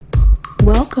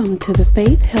Welcome to the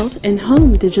Faith, Health, and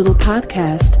Home Digital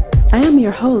Podcast. I am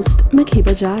your host,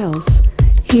 Makeba Giles.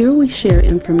 Here we share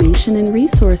information and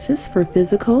resources for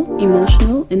physical,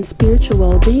 emotional, and spiritual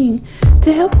well-being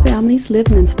to help families live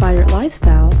an inspired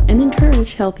lifestyle and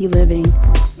encourage healthy living.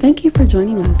 Thank you for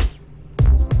joining us.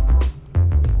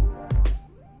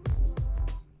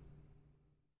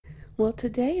 Well,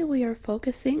 today we are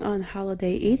focusing on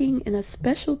holiday eating in a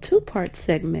special two-part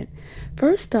segment.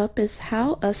 First up is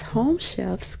how us home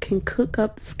chefs can cook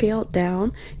up scaled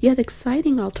down yet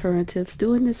exciting alternatives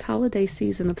during this holiday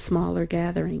season of smaller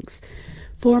gatherings.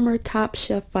 Former Top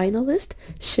Chef finalist,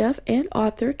 chef and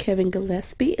author Kevin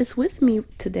Gillespie is with me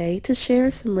today to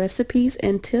share some recipes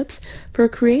and tips for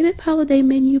creative holiday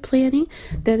menu planning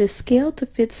that is scaled to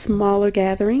fit smaller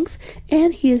gatherings.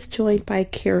 And he is joined by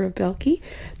Kara Belke,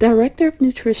 Director of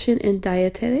Nutrition and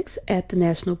Dietetics at the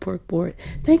National Pork Board.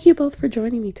 Thank you both for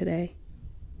joining me today.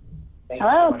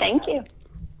 Hello, thank you.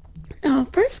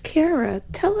 First, Kara,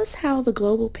 tell us how the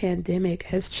global pandemic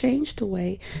has changed the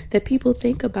way that people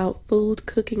think about food,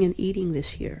 cooking, and eating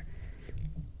this year.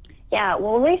 Yeah,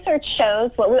 well, research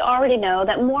shows what we already know,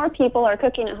 that more people are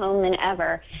cooking at home than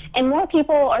ever, and more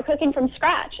people are cooking from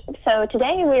scratch. So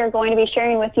today we are going to be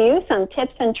sharing with you some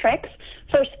tips and tricks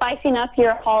for spicing up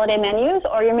your holiday menus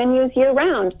or your menus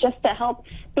year-round, just to help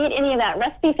beat any of that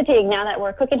recipe fatigue now that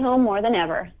we're cooking home more than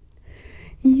ever.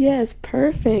 Yes,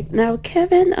 perfect. Now,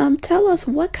 Kevin, tell us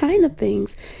what kind of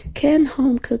things can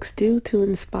home cooks do to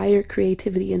inspire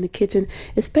creativity in the kitchen,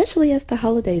 especially as the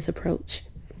holidays approach?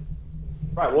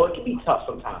 Right. Well, it can be tough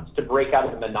sometimes to break out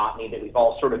of the monotony that we've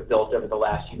all sort of built over the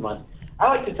last few months. I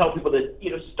like to tell people that,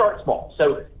 start small.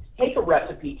 So take a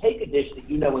recipe, take a dish that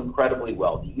you know incredibly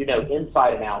well, that you know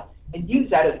inside and out, and use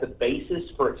that as the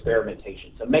basis for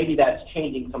experimentation. So maybe that's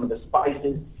changing some of the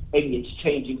spices. Maybe it's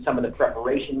changing some of the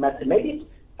preparation method. Maybe it's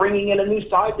bringing in a new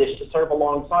side dish to serve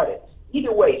alongside it.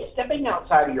 Either way, stepping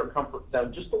outside of your comfort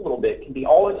zone just a little bit can be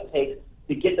all it takes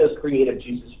to get those creative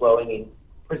juices flowing and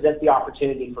present the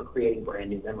opportunity for creating brand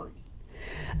new memories.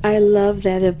 I love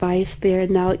that advice there.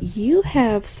 Now, you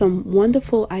have some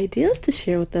wonderful ideas to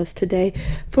share with us today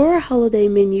for our holiday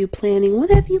menu planning. What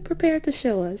have you prepared to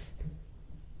show us?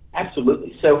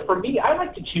 Absolutely. So for me, I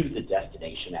like to choose a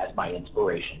destination as my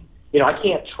inspiration. I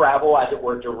can't travel, as it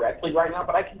were, directly right now,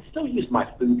 but I can still use my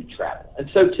food to travel. And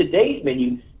so today's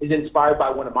menu is inspired by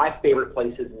one of my favorite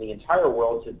places in the entire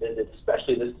world to visit,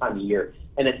 especially this time of year,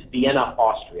 and it's Vienna,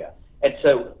 Austria. And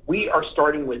so we are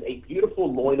starting with a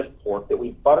beautiful loin of pork that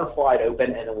we butterflied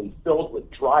open, and then we filled with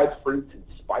dried fruits and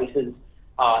spices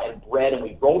and bread, and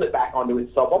we rolled it back onto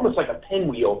itself, almost like a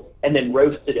pinwheel, and then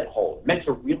roasted it whole. It makes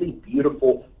a really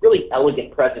beautiful, really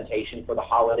elegant presentation for the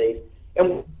holidays.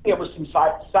 And we have some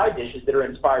side dishes that are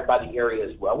inspired by the area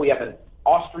as well. We have an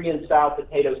Austrian-style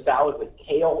potato salad with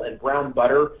kale and brown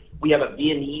butter. We have a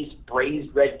Viennese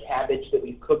braised red cabbage that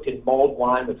we've cooked in mulled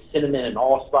wine with cinnamon and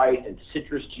allspice and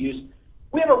citrus juice.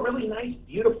 We have a really nice,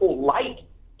 beautiful, light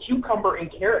cucumber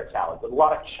and carrot salad with a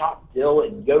lot of chopped dill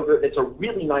and yogurt. That's a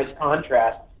really nice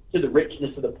contrast to the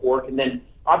richness of the pork. And then,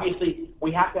 obviously,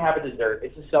 we have to have a dessert.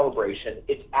 It's a celebration.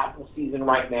 It's apple season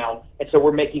right now, and so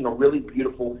we're making a really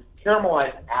beautiful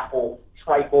caramelized apple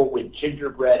trifle with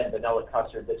gingerbread and vanilla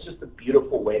custard. That's just a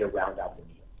beautiful way to round out the meal.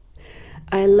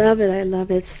 I love it. I love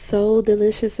it. So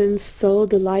delicious and so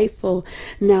delightful.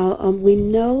 Now, we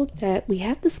know that we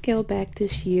have to scale back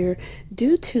this year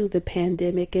due to the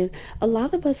pandemic, and a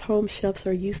lot of us home chefs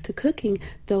are used to cooking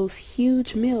those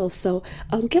huge meals. So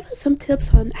give us some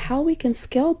tips on how we can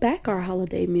scale back our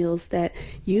holiday meals that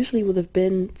usually would have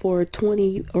been for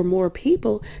 20 or more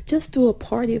people, just do a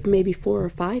party of maybe 4 or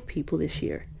 5 people this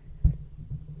year.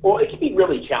 Well, it can be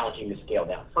really challenging to scale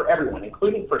down for everyone,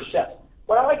 including for chefs.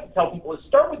 What I like to tell people is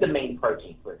start with the main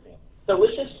protein, for example. So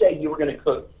let's just say you were going to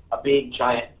cook a big,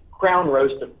 giant crown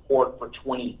roast of pork for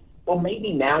 20. Well,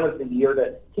 maybe now is the year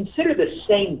to consider the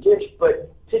same dish,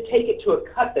 but to take it to a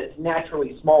cut that's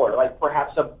naturally smaller, like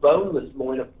perhaps a boneless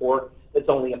loin of pork that's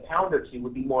only a pound or 2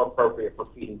 would be more appropriate for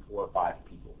feeding 4 or 5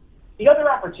 people. The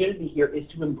other opportunity here is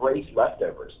to embrace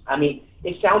leftovers. I mean,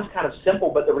 it sounds kind of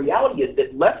simple, but the reality is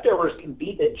that leftovers can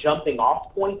be the jumping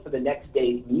off point for the next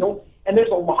day's meal. And there's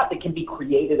a lot that can be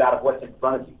created out of what's in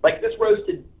front of you. Like this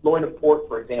roasted loin of pork,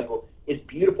 for example, is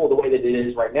beautiful the way that it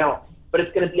is right now, but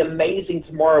it's going to be amazing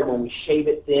tomorrow when we shave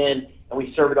it thin and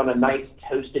we serve it on a nice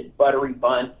toasted buttery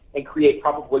bun and create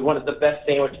probably one of the best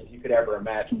sandwiches you could ever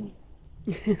imagine.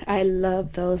 I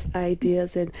love those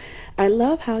ideas, and I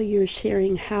love how you're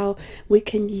sharing how we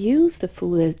can use the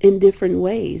food in different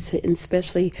ways, and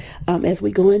especially as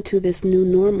we go into this new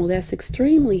normal. That's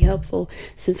extremely helpful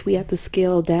since we have to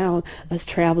scale down us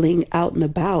traveling out and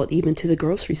about, even to the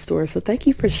grocery store. So thank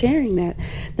you for sharing that.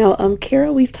 Now,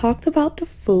 Kara, we've talked about the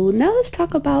food. Now let's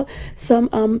talk about some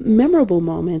memorable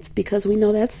moments because we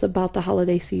know that's about the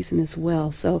holiday season as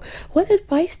well. So what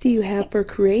advice do you have for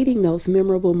creating those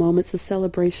memorable moments of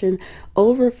celebration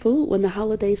over food when the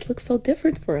holidays look so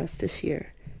different for us this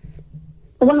year?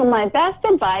 Well, my best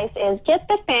advice is get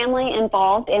the family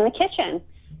involved in the kitchen.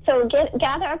 So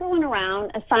gather everyone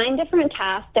around, assign different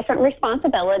tasks, different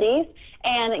responsibilities,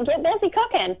 and get busy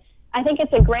cooking. I think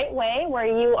it's a great way where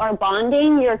you are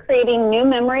bonding, you're creating new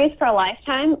memories for a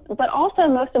lifetime, but also,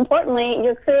 most importantly,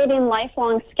 you're creating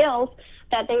lifelong skills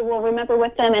that they will remember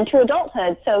with them into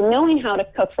adulthood. So knowing how to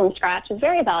cook from scratch is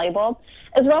very valuable.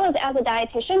 As well as a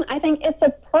dietitian, I think it's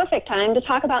a perfect time to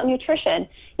talk about nutrition.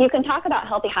 You can talk about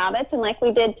healthy habits, and like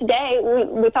we did today,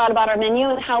 we thought about our menu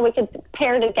and how we could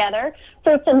pair together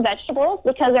fruits and vegetables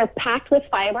because they're packed with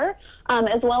fiber,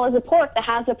 as well as the pork that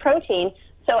has the protein.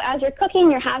 So as you're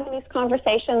cooking, you're having these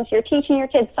conversations, you're teaching your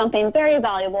kids something very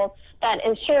valuable that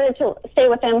is sure to stay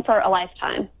with them for a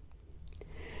lifetime.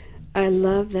 I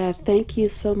love that. Thank you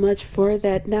so much for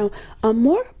that. Now,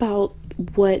 more about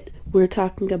what we're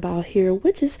talking about here,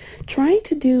 which is trying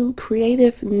to do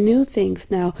creative new things.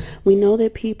 Now, we know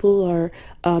that people are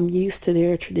used to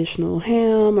their traditional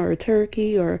ham or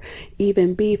turkey or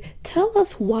even beef. Tell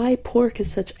us why pork is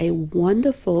such a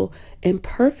wonderful and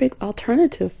perfect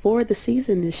alternative for the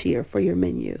season this year for your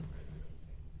menu.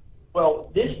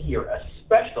 Well, this year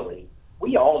especially,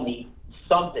 we all need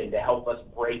something to help us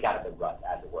break out of the rut,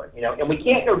 as it were. And we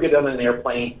can't go get on an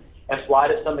airplane and fly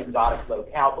to some exotic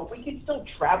locale, but we can still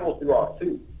travel through our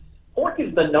food. Pork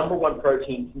is the number one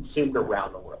protein consumed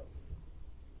around the world.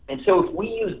 And so if we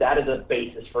use that as a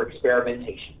basis for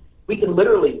experimentation, we can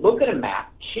literally look at a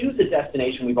map, choose a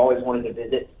destination we've always wanted to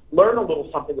visit, learn a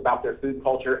little something about their food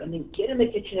culture, and then get in the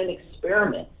kitchen and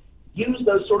experiment. Use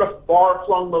those sort of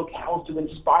far-flung locales to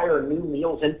inspire new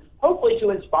meals and hopefully to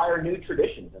inspire new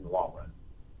traditions in the long run.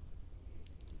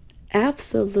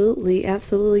 Absolutely,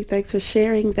 absolutely. Thanks for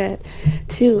sharing that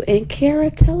too. And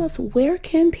Kara, tell us, where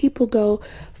can people go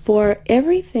for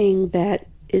everything that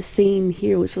is seen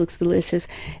here, which looks delicious,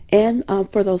 and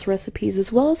for those recipes,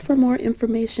 as well as for more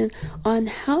information on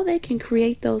how they can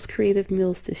create those creative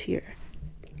meals this year?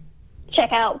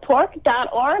 Check out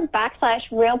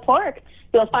pork.org/realpork.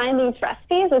 You'll find these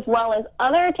recipes as well as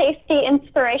other tasty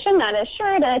inspiration that is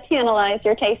sure to tantalize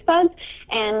your taste buds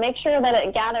and make sure that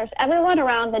it gathers everyone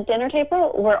around the dinner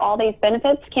table where all these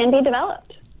benefits can be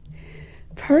developed.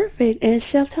 Perfect. And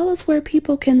Chef, tell us where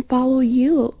people can follow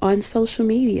you on social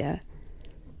media.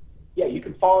 Yeah, you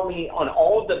can follow me on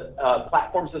all of the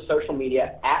platforms of social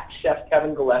media at Chef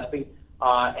Kevin Gillespie.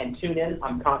 And tune in.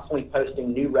 I'm constantly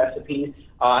posting new recipes,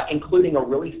 including a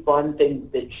really fun thing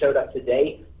that showed up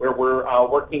today where we're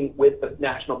working with the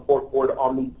National Pork Board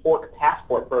on the Pork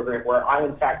Passport program, where I,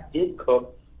 in fact, did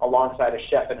cook alongside a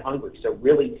chef in Hungary. So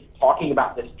really talking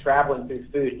about this traveling through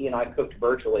food, he and I cooked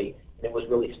virtually, and it was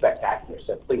really spectacular.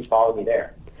 So please follow me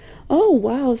there. Oh,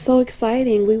 wow. So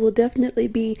exciting. We will definitely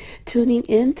be tuning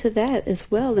into that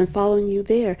as well and following you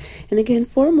there. And again,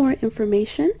 for more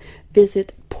information,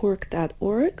 visit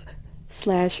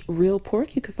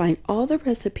pork.org/realpork. You can find all the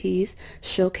recipes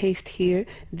showcased here,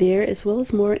 there, as well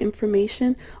as more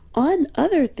information on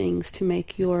other things to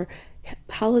make your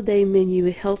holiday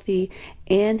menu healthy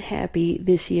and happy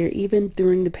this year, even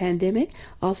during the pandemic.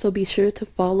 Also, be sure to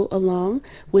follow along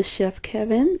with Chef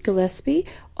Kevin Gillespie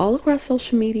all across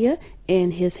social media,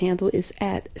 and his handle is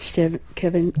at Chef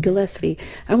Kevin Gillespie.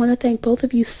 I want to thank both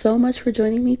of you so much for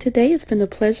joining me today. It's been a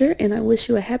pleasure, and I wish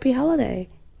you a happy holiday.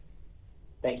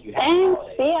 Thank you. Thanks.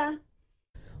 See ya.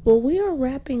 Well, we are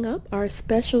wrapping up our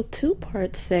special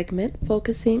two-part segment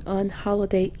focusing on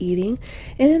holiday eating.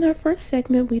 And in our first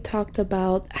segment, we talked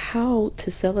about how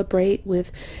to celebrate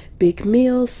with big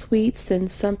meals, sweets,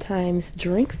 and sometimes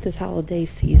drinks this holiday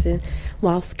season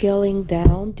while scaling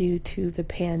down due to the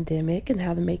pandemic and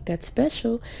how to make that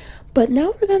special. But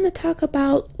now we're going to talk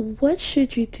about what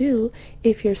should you do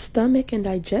if your stomach and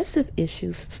digestive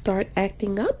issues start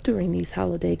acting up during these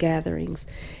holiday gatherings,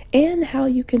 and how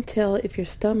you can tell if your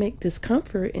stomach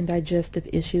discomfort and digestive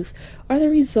issues are the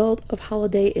result of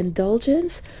holiday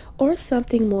indulgence or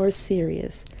something more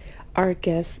serious. Our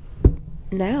guest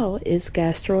now is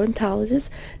gastroenterologist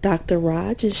Dr.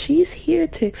 Raj, and she's here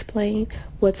to explain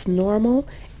what's normal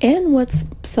and what's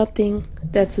something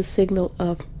that's a signal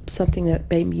of something that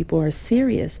may be more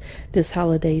serious this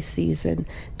holiday season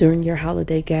during your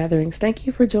holiday gatherings. Thank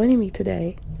you for joining me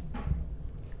today.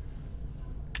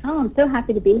 Oh, I'm so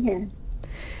happy to be here.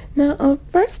 Now,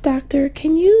 first, doctor,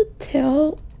 can you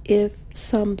tell if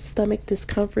some stomach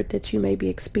discomfort that you may be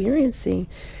experiencing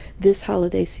this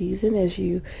holiday season as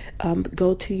you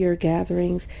go to your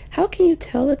gatherings, how can you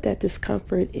tell if that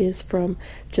discomfort is from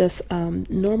just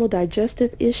normal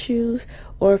digestive issues,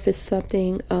 or if it's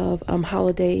something of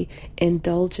holiday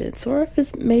indulgence, or if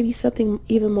it's maybe something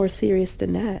even more serious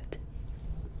than that?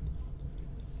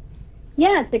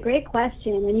 Yeah, it's a great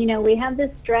question. And, we have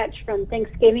this stretch from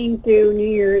Thanksgiving through New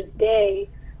Year's Day,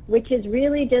 which is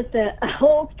really just a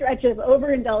whole stretch of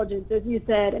overindulgence, as you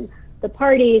said, and the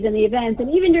parties and the events. And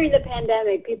even during the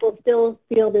pandemic, people still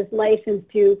feel this license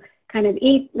to kind of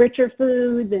eat richer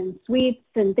foods and sweets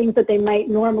and things that they might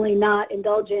normally not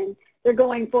indulge in. They're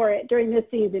going for it during this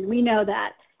season. We know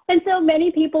that. And so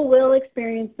many people will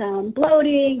experience some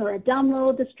bloating or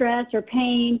abdominal distress or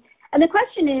pain. And the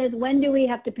question is, when do we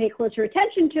have to pay closer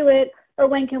attention to it, or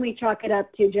when can we chalk it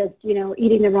up to just,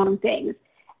 eating the wrong things?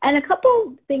 And a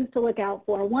couple things to look out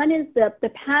for. One is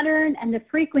the pattern and the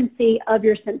frequency of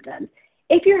your symptoms.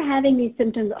 If you're having these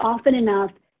symptoms often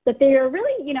enough that they are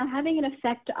really, having an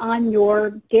effect on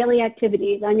your daily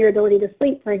activities, on your ability to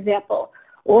sleep, for example,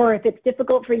 or if it's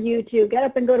difficult for you to get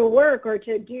up and go to work or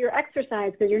to do your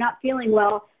exercise because you're not feeling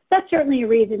well, that's certainly a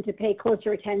reason to pay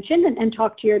closer attention and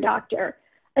talk to your doctor.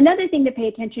 Another thing to pay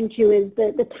attention to is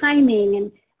the timing,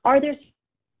 and are there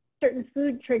certain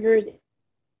food triggers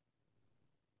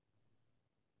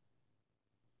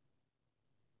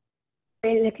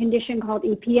in a condition called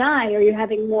EPI, or you're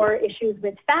having more issues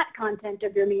with fat content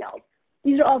of your meals.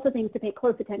 These are also things to pay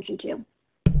close attention to.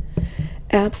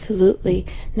 Absolutely.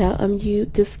 Now, you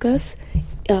discuss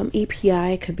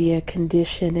EPI could be a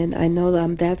condition, and I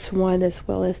know that's one, as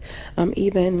well as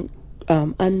even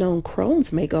unknown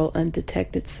Crohn's may go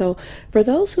undetected. So for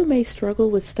those who may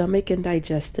struggle with stomach and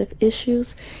digestive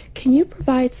issues, can you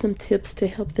provide some tips to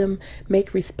help them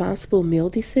make responsible meal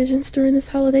decisions during this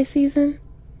holiday season?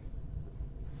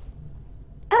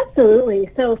 Absolutely.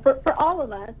 So for all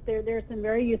of us, there's some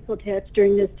very useful tips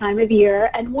during this time of year.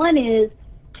 And one is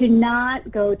to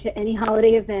not go to any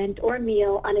holiday event or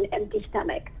meal on an empty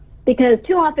stomach. Because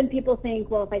too often people think,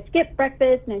 well, if I skip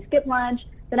breakfast and I skip lunch,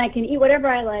 then I can eat whatever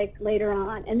I like later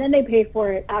on. And then they pay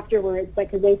for it afterwards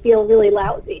because they feel really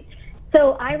lousy.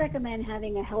 So I recommend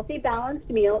having a healthy, balanced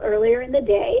meal earlier in the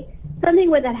day, something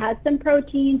that has some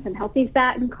protein, some healthy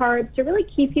fat and carbs to really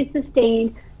keep you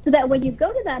sustained, so that when you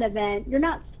go to that event, you're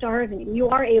not starving. You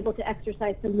are able to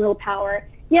exercise some willpower.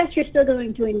 Yes, you're still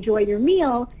going to enjoy your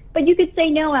meal, but you could say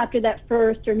no after that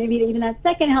first or maybe even that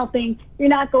second helping. You're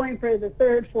not going for the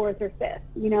third, fourth, or fifth.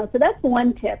 So that's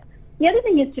one tip. The other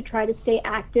thing is to try to stay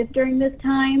active during this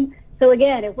time. So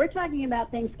again, if we're talking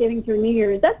about Thanksgiving through New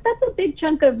Year's, that's a big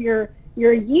chunk of your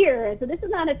year. So this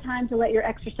is not a time to let your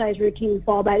exercise routine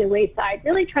fall by the wayside.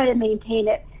 Really try to maintain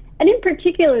it. And in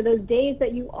particular, those days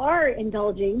that you are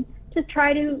indulging, to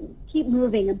try to keep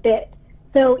moving a bit.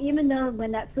 So even though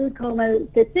when that food coma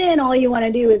sits in, all you want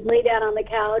to do is lay down on the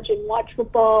couch and watch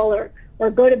football or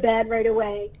go to bed right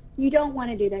away, you don't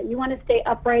want to do that. You want to stay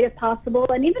upright if possible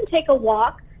and even take a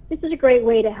walk. This is a great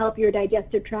way to help your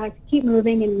digestive tract keep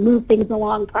moving and move things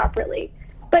along properly.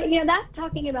 But, that's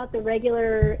talking about the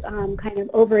regular kind of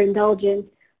overindulgence.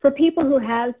 For people who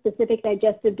have specific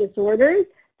digestive disorders,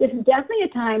 this is definitely a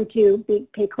time to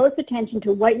pay close attention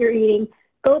to what you're eating.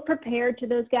 Go prepared to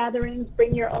those gatherings.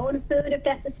 Bring your own food if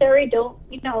necessary. Don't,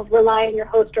 rely on your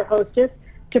host or hostess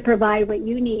to provide what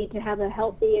you need to have a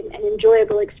healthy and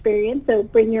enjoyable experience. So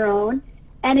bring your own.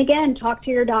 And again, talk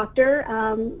to your doctor.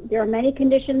 There are many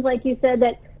conditions, like you said,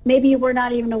 that maybe you were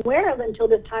not even aware of until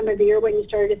this time of the year when you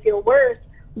started to feel worse,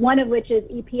 one of which is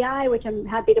EPI, which I'm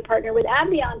happy to partner with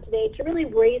AbbVie on today to really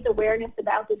raise awareness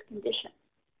about this condition.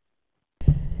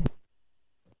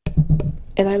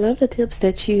 And I love the tips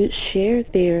that you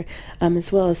shared there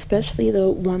as well, especially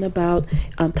the one about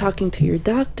talking to your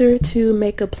doctor to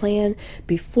make a plan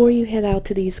before you head out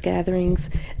to these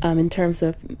gatherings in terms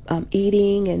of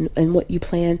eating and what you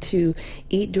plan to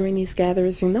eat during these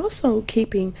gatherings, and also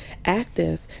keeping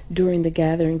active during the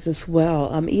gatherings as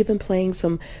well, even playing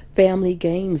some family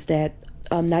games that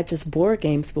not just board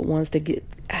games, but ones that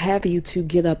have you to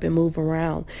get up and move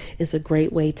around is a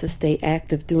great way to stay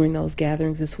active during those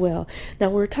gatherings as well. Now,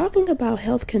 we're talking about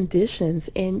health conditions,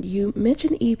 and you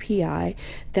mentioned EPI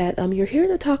that you're here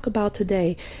to talk about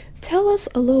today. Tell us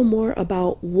a little more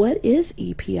about what is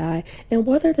EPI and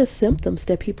what are the symptoms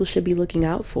that people should be looking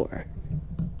out for?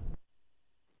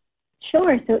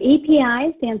 Sure. So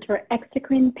EPI stands for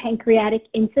exocrine pancreatic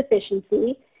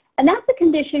insufficiency, and that's a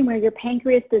condition where your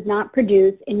pancreas does not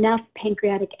produce enough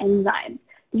pancreatic enzymes.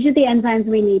 These are the enzymes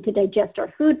we need to digest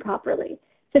our food properly.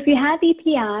 So if you have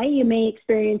EPI, you may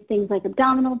experience things like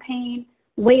abdominal pain,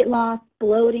 weight loss,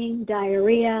 bloating,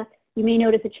 diarrhea. You may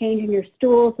notice a change in your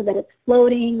stool so that it's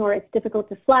floating or it's difficult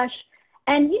to flush.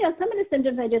 And, some of the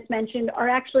symptoms I just mentioned are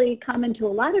actually common to a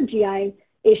lot of GI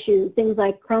issues, things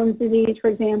like Crohn's disease, for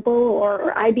example,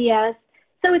 or IBS.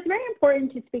 So it's very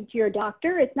important to speak to your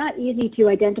doctor. It's not easy to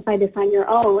identify this on your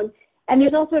own. And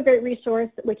there's also a great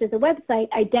resource, which is a website,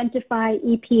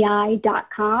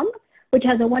 identifyepi.com, which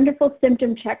has a wonderful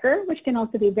symptom checker, which can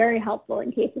also be very helpful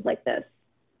in cases like this.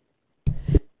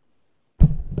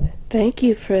 Thank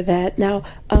you for that. Now,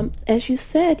 as you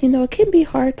said, it can be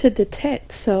hard to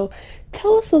detect. So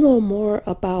tell us a little more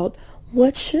about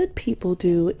what should people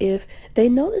do if they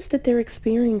notice that they're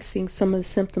experiencing some of the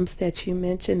symptoms that you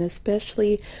mentioned,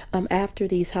 especially after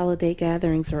these holiday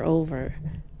gatherings are over?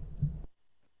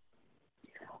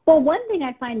 Well, one thing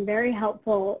I find very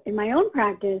helpful in my own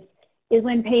practice is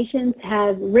when patients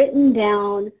have written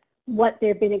down what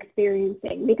they've been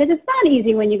experiencing, because it's not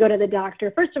easy when you go to the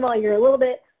doctor. First of all, you're a little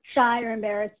bit shy or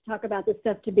embarrassed to talk about this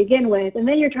stuff to begin with, and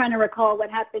then you're trying to recall what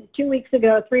happened 2 weeks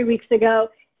ago, 3 weeks ago.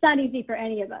 It's not easy for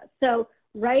any of us. So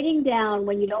writing down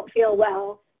when you don't feel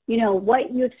well,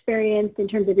 what you experienced in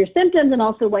terms of your symptoms and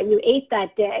also what you ate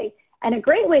that day. And a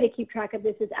great way to keep track of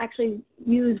this is actually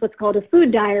use what's called a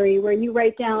food diary, where you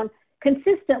write down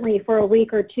consistently for a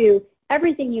week or two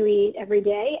everything you eat every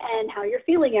day and how you're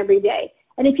feeling every day.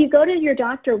 And if you go to your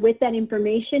doctor with that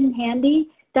information handy,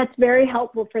 that's very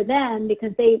helpful for them,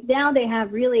 because they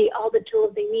have really all the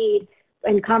tools they need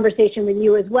in conversation with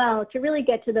you as well to really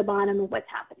get to the bottom of what's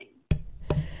happening.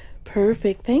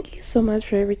 Perfect. Thank you so much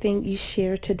for everything you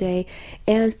shared today.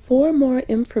 And for more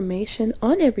information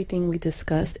on everything we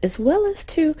discussed, as well as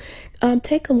to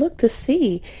take a look to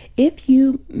see if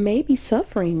you may be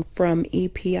suffering from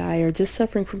EPI or just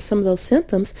suffering from some of those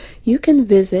symptoms, you can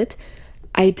visit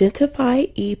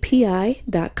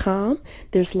identifyepi.com.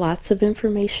 There's lots of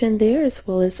information there, as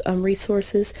well as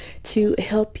resources to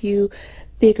help you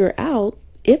figure out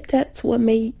if that's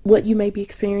what you may be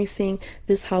experiencing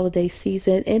this holiday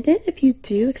season. And then if you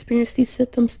do experience these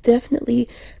symptoms, definitely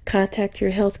contact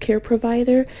your healthcare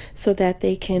provider so that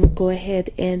they can go ahead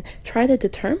and try to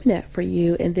determine that for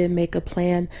you and then make a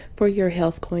plan for your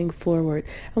health going forward.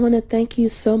 I want to thank you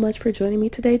so much for joining me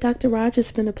today, Dr. Raj.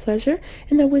 It's been a pleasure,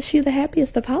 and I wish you the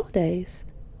happiest of holidays.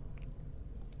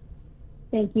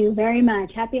 Thank you very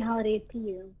much. Happy holidays to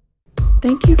you.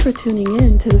 Thank you for tuning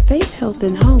in to the Faith, Health,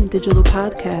 and Home digital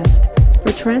podcast.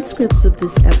 For transcripts of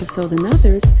this episode and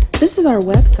others, visit our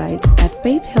website at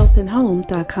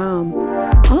faithhealthandhome.com.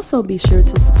 Also, be sure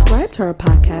to subscribe to our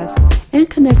podcast and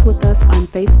connect with us on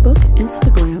Facebook,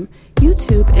 Instagram,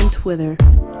 YouTube, and Twitter.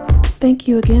 Thank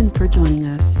you again for joining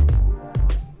us.